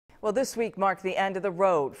Well, this week marked the end of the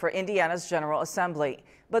road for Indiana's General Assembly.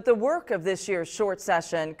 But the work of this year's short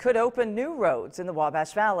session could open new roads in the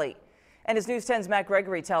Wabash Valley. And as News 10's Matt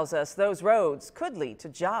Gregory tells us, those roads could lead to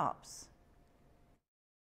jobs.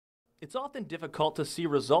 It's often difficult to see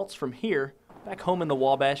results from here back home in the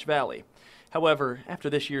Wabash Valley. However,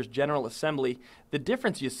 after this year's General Assembly, the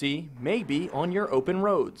difference you see may be on your open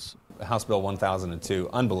roads. House Bill 1002,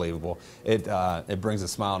 unbelievable. It brings a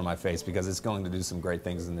smile to my face because it's going to do some great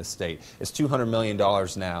things in this state. It's $200 million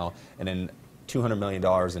now, and then $200 million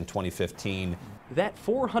in 2015. That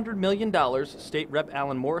 $400 million State Rep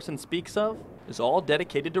Alan Morrison speaks of is all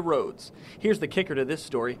dedicated to roads. Here's the kicker to this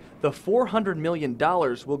story. The $400 million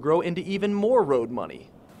will grow into even more road money.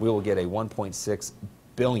 We will get a $1.6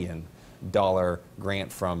 billion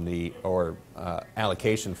grant from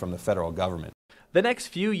allocation from the federal government. The next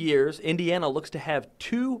few years, Indiana looks to have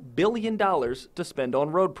 $2 billion to spend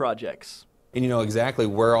on road projects. And you know exactly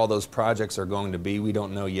where all those projects are going to be. We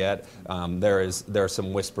don't know yet. There are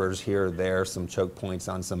some whispers here or there, some choke points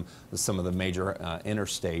on some of the major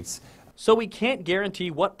interstates. So we can't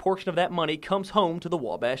guarantee what portion of that money comes home to the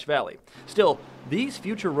Wabash Valley. Still, these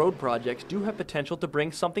future road projects do have potential to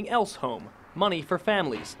bring something else home, money for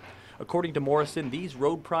families. According to Morrison, these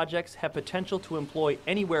road projects have potential to employ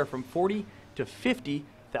anywhere from 40 to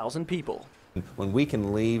 50,000 people. When we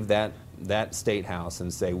can leave that state house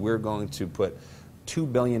and say we're going to put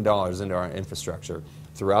 $2 billion into our infrastructure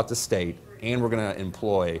throughout the state, and we're going to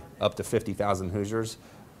employ up to 50,000 Hoosiers,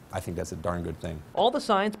 I think that's a darn good thing. All the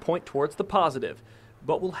signs point towards the positive,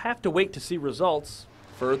 but we'll have to wait to see results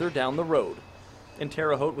further down the road. In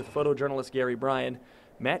Terre Haute with photojournalist Gary Bryan,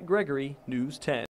 Matt Gregory, News 10.